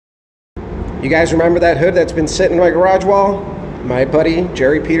You guys remember that hood that's been sitting in my garage wall? My buddy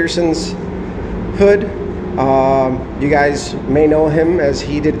Jerry Peterson's hood. You guys may know him as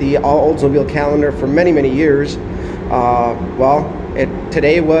he did the All Oldsmobile calendar for many, many years.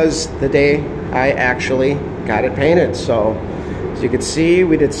 Today was the day I actually got it painted. So as you can see,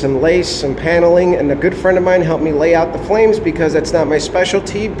 we did some lace, some paneling, and a good friend of mine helped me lay out the flames because that's not my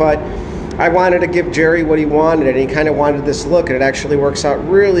specialty, but I wanted to give Jerry what he wanted, and he kind of wanted this look, and it actually works out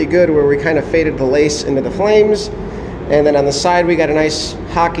really good where we kind of faded the lace into the flames, and then on the side we got a nice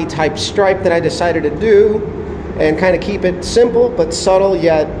hockey type stripe that I decided to do and kind of keep it simple but subtle,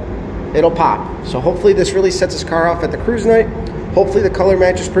 yet it'll pop. So hopefully this really sets this car off at the cruise night. Hopefully the color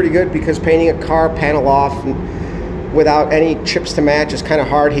match is pretty good, because painting a car panel off and without any chips to match is kind of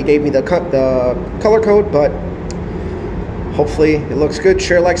hard. He gave me the color code, but hopefully it looks good.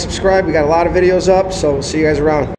 Share, like, subscribe. We got a lot of videos up, so we'll see you guys around.